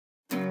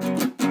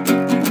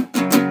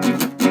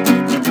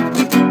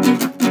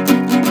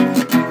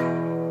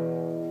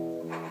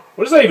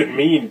does that even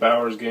mean,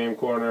 Bowers Game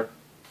Corner?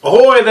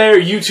 Ahoy there,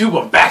 YouTube!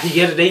 I'm back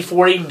again today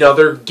for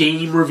another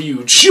game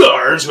review.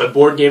 Charged by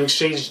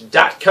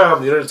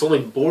BoardGameExchange.com, the internet's only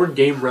board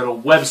game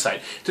rental website.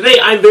 Today,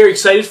 I'm very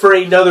excited for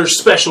another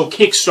special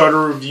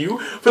Kickstarter review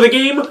for the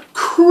game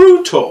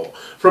Crootle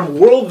from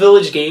World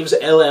Village Games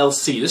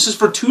LLC. This is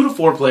for 2 to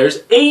 4 players,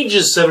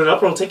 ages 7 and up,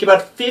 and it'll take you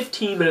about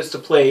 15 minutes to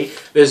play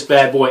this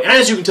bad boy.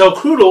 As you can tell,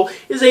 Crootle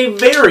is a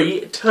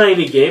very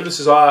tiny game.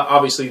 This is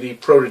obviously the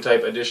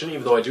prototype edition,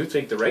 even though I do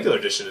think the regular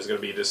edition is going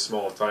to be this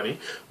small and tiny,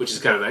 which is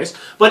kind of nice.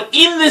 But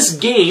in this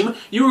game,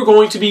 you are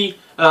going to be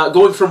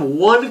going from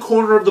one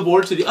corner of the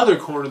board to the other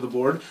corner of the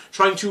board,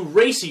 trying to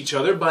race each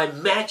other by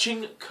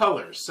matching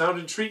colors. Sound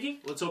intriguing?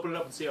 Let's open it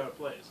up and see how it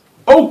plays.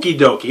 Okie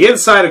dokie,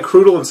 inside of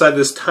Crootle, inside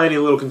this tiny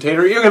little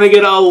container, you're going to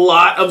get a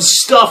lot of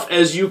stuff,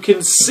 as you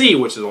can see,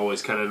 which is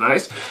always kind of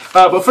nice.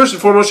 But first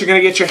and foremost, you're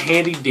going to get your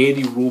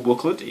handy-dandy rule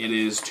booklet. It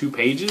is 2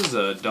 pages,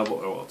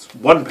 it's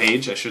 1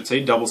 page, I should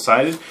say,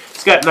 double-sided.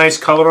 It's got nice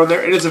color on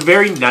there. It is a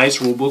very nice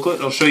rule booklet.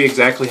 It'll show you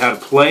exactly how to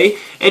play,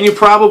 and you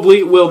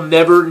probably will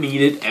never need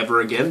it ever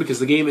again,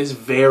 because the game is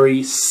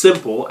very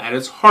simple at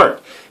its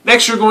heart.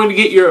 Next, you're going to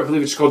get your, I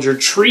believe it's called your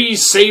Tree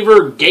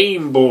Saver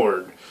Game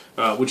Board.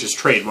 Which is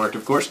trademarked,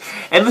 of course.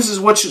 And this is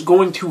what's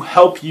going to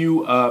help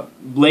you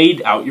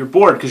lay out your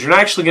board, because you're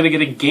not actually going to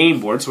get a game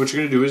board. So what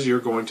you're going to do is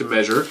you're going to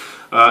measure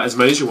as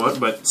many as you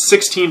want, but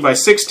 16 by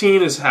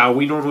 16 is how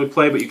we normally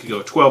play, but you could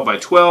go 12 by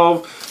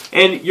 12.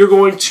 And you're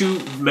going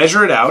to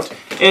measure it out,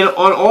 and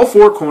on all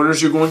 4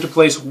 corners you're going to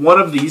place one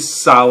of these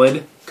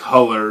solid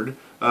colored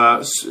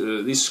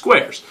these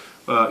squares.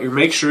 You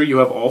make sure you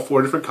have all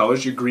 4 different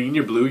colors, your green,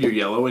 your blue, your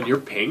yellow, and your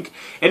pink.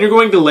 And you're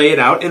going to lay it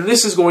out, and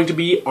this is going to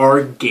be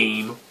our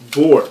game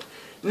board.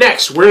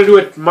 Next, we're going to do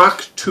a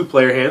mock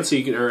 2-player hand so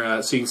you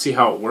can see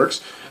how it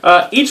works.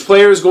 Each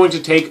player is going to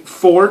take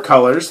 4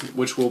 colors,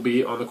 which will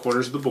be on the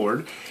corners of the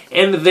board,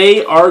 and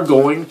they are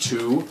going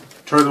to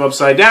turn them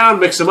upside down,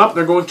 mix them up.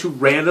 They're going to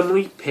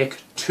randomly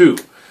pick 2.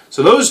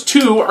 So those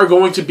 2 are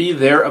going to be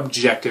their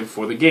objective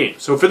for the game.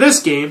 So for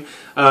this game,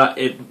 I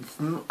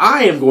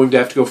am going to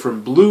have to go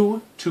from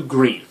blue to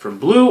green. From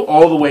blue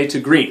all the way to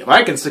green. If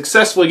I can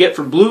successfully get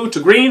from blue to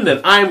green,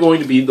 then I'm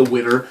going to be the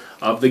winner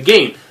of the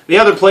game. The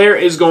other player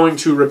is going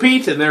to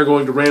repeat, and they're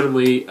going to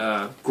randomly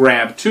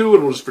grab 2,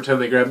 and we'll just pretend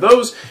they grab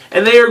those.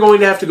 And they are going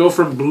to have to go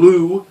from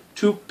blue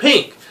to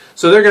pink.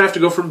 So they're going to have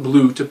to go from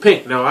blue to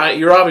pink. Now,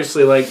 you're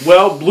obviously like,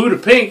 well, blue to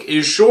pink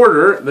is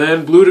shorter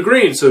than blue to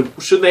green, so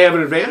shouldn't they have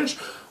an advantage?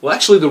 Well,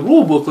 actually, the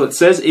rule booklet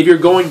says if you're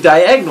going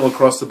diagonal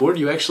across the board,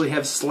 you actually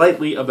have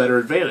slightly a better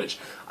advantage.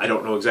 I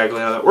don't know exactly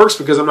how that works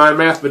because I'm not a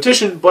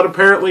mathematician, but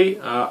apparently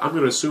I'm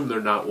going to assume they're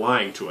not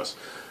lying to us.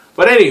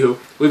 But anywho,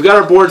 we've got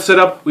our board set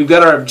up, we've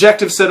got our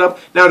objective set up.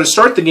 Now to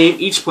start the game,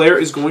 each player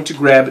is going to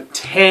grab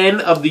 10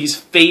 of these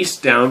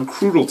face-down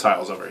Crootle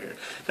tiles over here.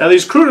 Now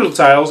these Crootle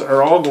tiles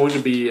are all going to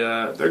be,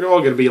 they're all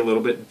going to be a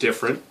little bit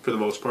different for the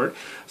most part.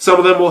 Some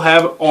of them will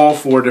have all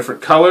 4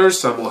 different colors,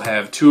 some will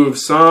have 2 of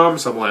some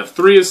will have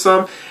 3 of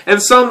some,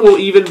 and some will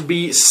even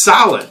be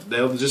solid.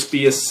 They'll just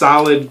be a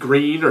solid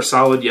green or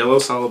solid yellow,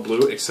 solid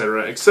blue,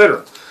 etc.,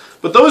 etc.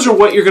 But those are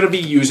what you're going to be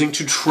using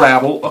to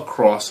travel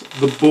across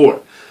the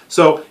board.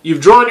 So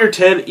you've drawn your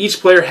 10. Each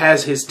player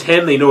has his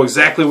 10. They know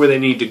exactly where they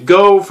need to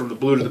go, from the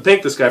blue to the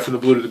pink, this guy from the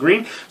blue to the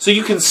green. So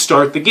you can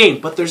start the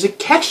game. But there's a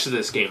catch to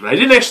this game. And I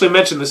didn't actually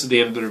mention this at the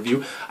end of the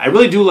review. I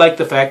really do like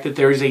the fact that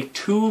there is a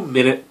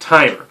 2-minute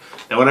timer.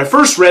 Now, when I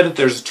first read that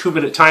there's a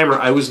 2-minute timer,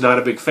 I was not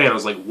a big fan. I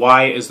was like,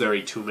 why is there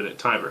a 2-minute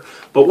timer?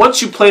 But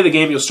once you play the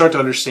game, you'll start to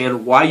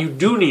understand why you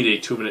do need a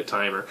 2-minute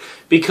timer.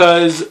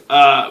 Because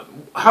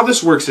how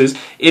this works is,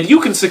 if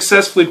you can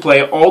successfully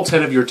play all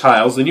 10 of your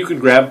tiles, then you can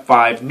grab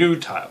 5 new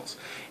tiles.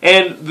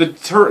 And the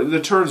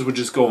turns would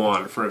just go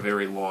on for a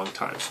very long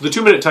time. So the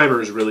 2-minute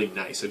timer is really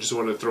nice. I just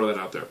wanted to throw that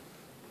out there.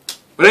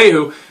 But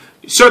anywho,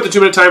 you start the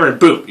 2-minute timer and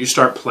boom, you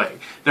start playing.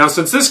 Now,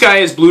 since this guy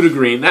is blue to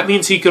green, that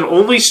means he can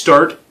only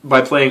start by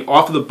playing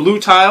off of the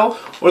blue tile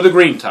or the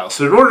green tile.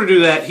 So in order to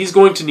do that, he's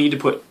going to need to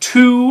put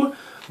 2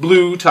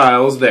 blue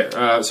tiles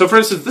there. So for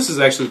instance, this is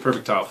actually the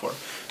perfect tile for him.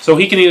 So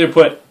he can either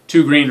put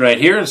 2 green right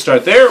here and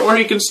start there, or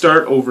he can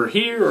start over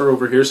here or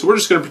over here. So we're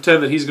just going to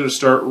pretend that he's going to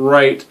start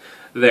right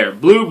there.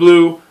 Blue,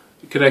 blue,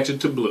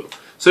 connected to blue.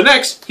 So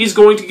next, he's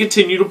going to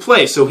continue to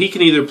play. So he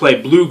can either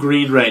play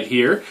blue-green right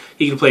here,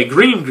 he can play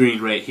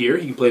green-green right here,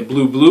 he can play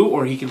blue-blue,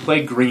 or he can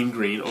play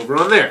green-green over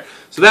on there.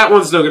 So that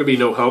one's not going to be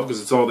no help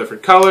because it's all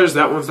different colors.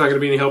 That one's not going to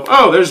be any help.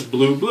 Oh, there's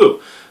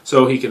blue-blue.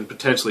 So he can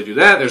potentially do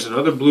that. There's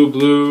another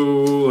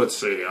blue-blue. Let's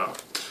see.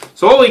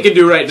 So all he can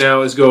do right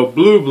now is go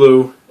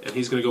blue-blue, and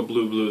he's going to go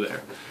blue-blue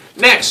there.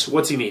 Next,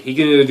 what's he need? He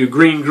can either do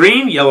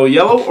green-green,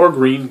 yellow-yellow, or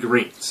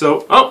green-green.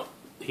 So, oh,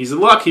 he's in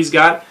luck. He's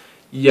got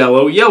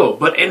yellow, yellow.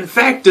 But in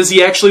fact, does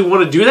he actually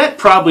want to do that?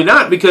 Probably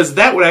not, because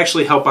that would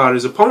actually help out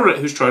his opponent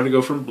who's trying to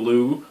go from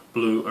blue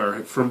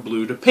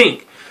to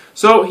pink.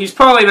 So he's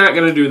probably not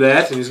going to do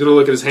that, and he's going to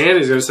look at his hand and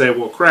he's going to say,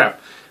 well,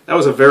 crap, that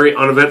was a very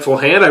uneventful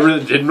hand. I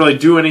didn't really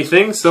do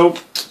anything, so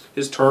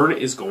his turn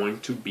is going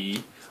to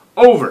be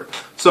over.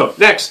 So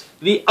next,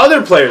 the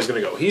other player is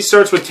going to go. He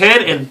starts with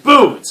 10, and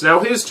boom, it's now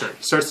his turn.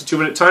 He starts the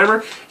 2-minute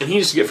timer, and he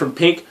needs to get from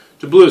pink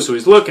to blue. So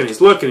he's looking,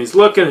 he's looking, he's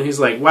looking, and he's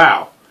like,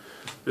 wow,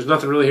 there's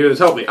nothing really here that's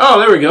helped me. Oh,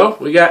 there we go.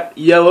 We got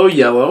yellow,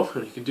 yellow,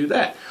 and you can do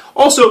that.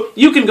 Also,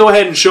 you can go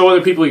ahead and show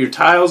other people your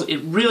tiles. It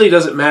really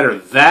doesn't matter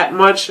that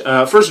much.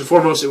 First and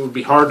foremost, it would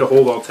be hard to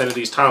hold all 10 of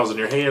these tiles in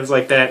your hands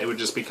like that. It would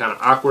just be kind of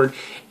awkward.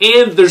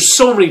 And there's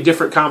so many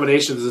different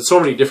combinations and so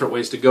many different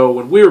ways to go.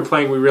 When we were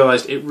playing, we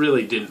realized it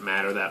really didn't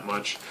matter that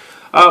much.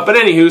 But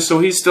anywho, so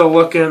he's still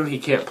looking. He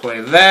can't play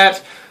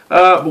that.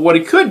 But what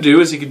he could do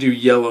is he could do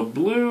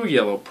yellow-blue,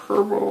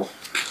 yellow-purple.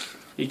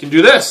 He can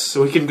do this,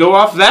 so he can go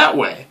off that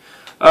way.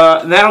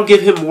 And that'll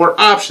give him more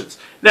options.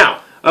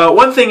 Now,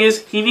 one thing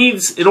is, he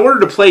needs, in order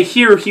to play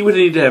here, he would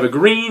need to have a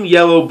green,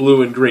 yellow,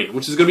 blue, and green,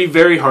 which is going to be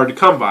very hard to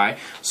come by.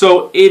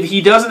 So if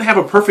he doesn't have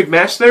a perfect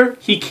match there,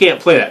 he can't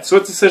play that. So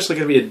it's essentially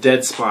going to be a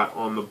dead spot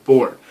on the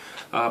board.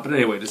 But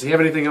anyway, does he have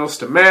anything else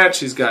to match?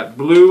 He's got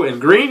blue and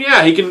green.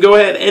 Yeah, he can go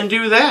ahead and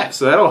do that.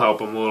 So that'll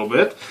help him a little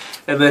bit.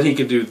 And then he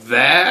can do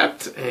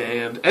that.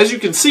 And as you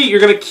can see, you're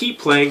going to keep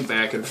playing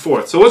back and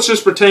forth. So let's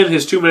just pretend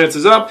his 2 minutes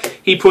is up.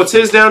 He puts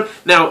his down.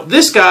 Now,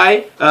 this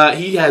guy,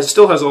 he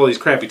still has all these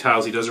crappy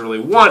tiles he doesn't really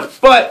want.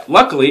 But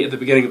luckily, at the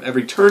beginning of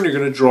every turn, you're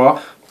going to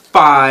draw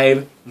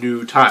 5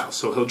 new tiles.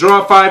 So he'll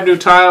draw 5 new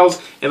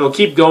tiles, and he'll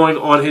keep going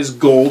on his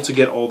goal to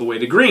get all the way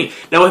to green.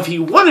 Now, if he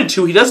wanted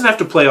to, he doesn't have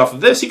to play off of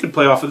this. He could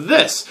play off of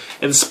this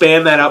and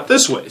span that out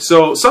this way.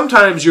 So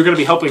sometimes you're going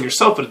to be helping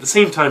yourself, but at the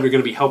same time, you're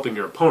going to be helping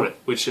your opponent,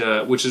 which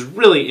is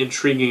really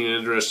intriguing and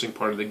interesting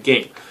part of the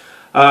game.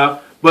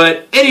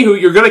 But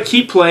anywho, you're going to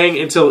keep playing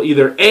until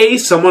either A,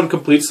 someone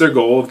completes their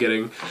goal of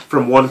getting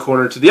from one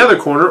corner to the other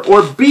corner,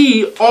 or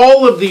B,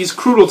 all of these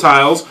Crootle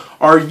tiles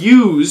are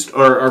used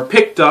or are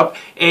picked up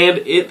and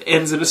it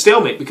ends in a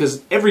stalemate,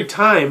 because every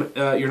time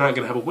you're not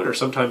going to have a winner.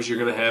 Sometimes you're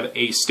going to have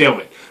a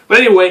stalemate. But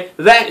anyway,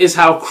 that is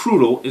how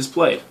Crootle is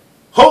played.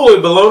 Holy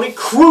baloney,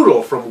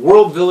 Crootle from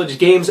World Village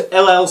Games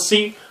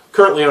LLC.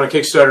 Currently on a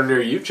Kickstarter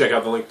near you. Check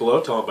out the link below.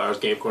 Tell them Bowers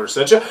Game Corner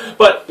sent you.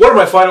 But what are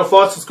my final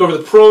thoughts? Let's go over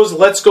the pros.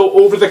 Let's go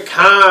over the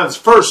cons.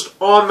 First,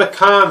 on the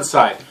con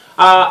side.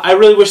 I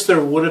really wish there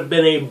would have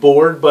been a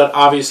board, but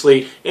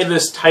obviously in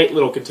this tight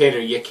little container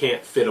you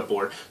can't fit a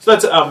board. So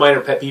that's a minor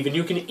pet peeve, and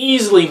you can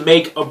easily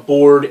make a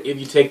board if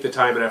you take the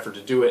time and effort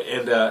to do it.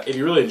 And if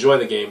you really enjoy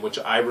the game, which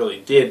I really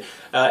did,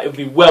 it would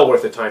be well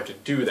worth the time to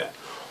do that.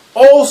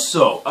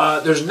 Also,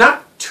 there's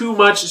not too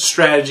much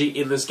strategy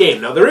in this game.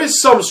 Now, there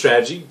is some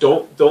strategy.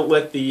 Don't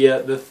let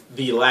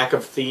the lack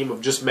of theme of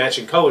just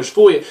matching colors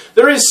fool you.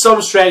 There is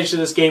some strategy to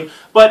this game,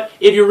 but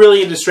if you're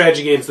really into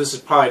strategy games, this is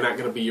probably not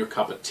going to be your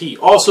cup of tea.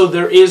 Also,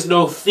 there is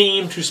no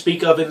theme to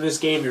speak of in this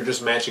game. You're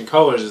just matching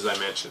colors, as I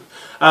mentioned.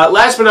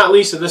 Last but not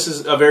least, and this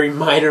is a very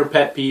minor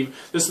pet peeve,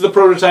 this is the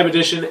prototype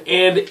edition,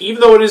 and even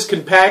though it is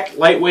compact,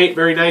 lightweight,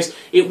 very nice,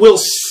 it will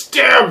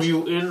stab you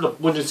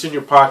when it's in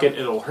your pocket,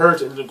 and it'll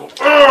hurt, and it'll go,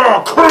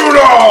 "Oh,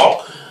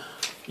 Crootle!"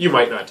 You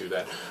might not do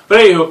that. But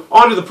anywho,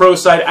 on to the pro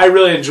side. I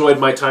really enjoyed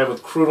my time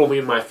with Crootle. Me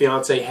and my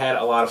fiance had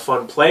a lot of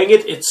fun playing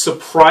it. It's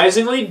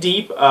surprisingly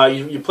deep.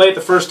 You play it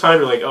the first time,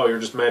 you're like, oh, you're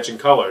just matching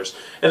colors.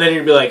 And then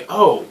you'll be like,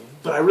 oh,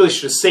 but I really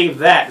should have saved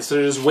that instead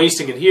of just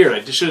wasting it here.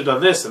 I should have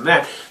done this and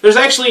that. There's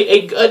actually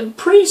a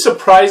pretty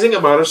surprising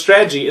amount of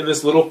strategy in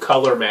this little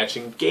color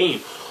matching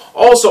game.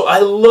 Also, I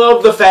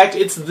love the fact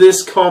it's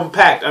this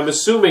compact. I'm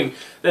assuming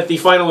that the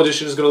final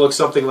edition is going to look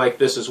something like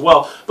this as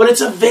well. But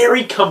it's a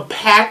very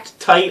compact,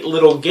 tight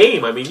little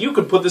game. I mean, you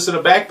could put this in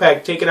a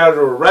backpack, take it out to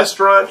a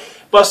restaurant,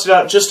 bust it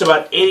out just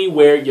about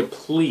anywhere you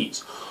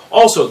please.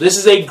 Also, this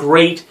is a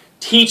great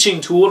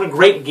teaching tool and a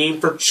great game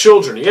for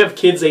children. You have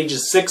kids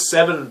ages 6,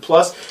 7, and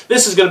plus.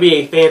 This is going to be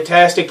a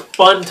fantastic,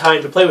 fun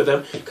time to play with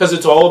them because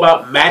it's all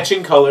about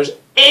matching colors.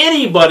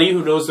 Anybody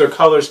who knows their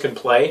colors can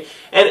play,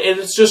 and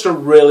it's just a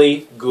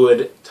really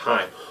good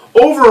time.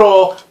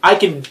 Overall, I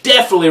can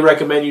definitely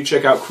recommend you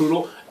check out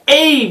Crootle.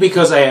 A,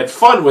 because I had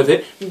fun with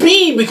it.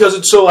 B, because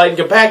it's so light and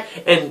compact.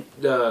 And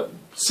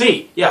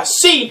C,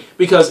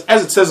 because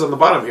as it says on the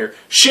bottom here,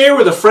 share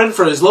with a friend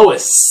for as low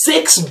as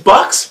 $6.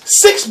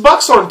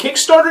 $6 on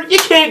Kickstarter? You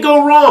can't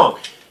go wrong.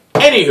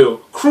 Anywho,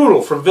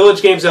 Crootle from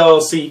Village Games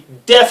LLC,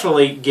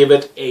 definitely give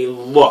it a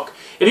look.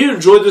 If you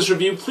enjoyed this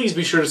review, please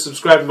be sure to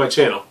subscribe to my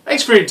channel.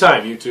 Thanks for your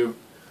time, YouTube.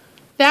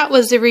 That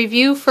was the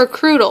review for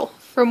Crootle.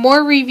 For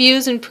more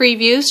reviews and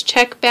previews,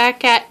 check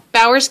back at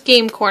Bowers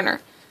Game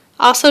Corner.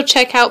 Also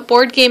check out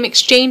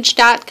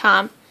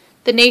BoardGameExchange.com,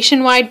 the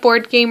nationwide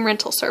board game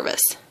rental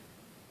service.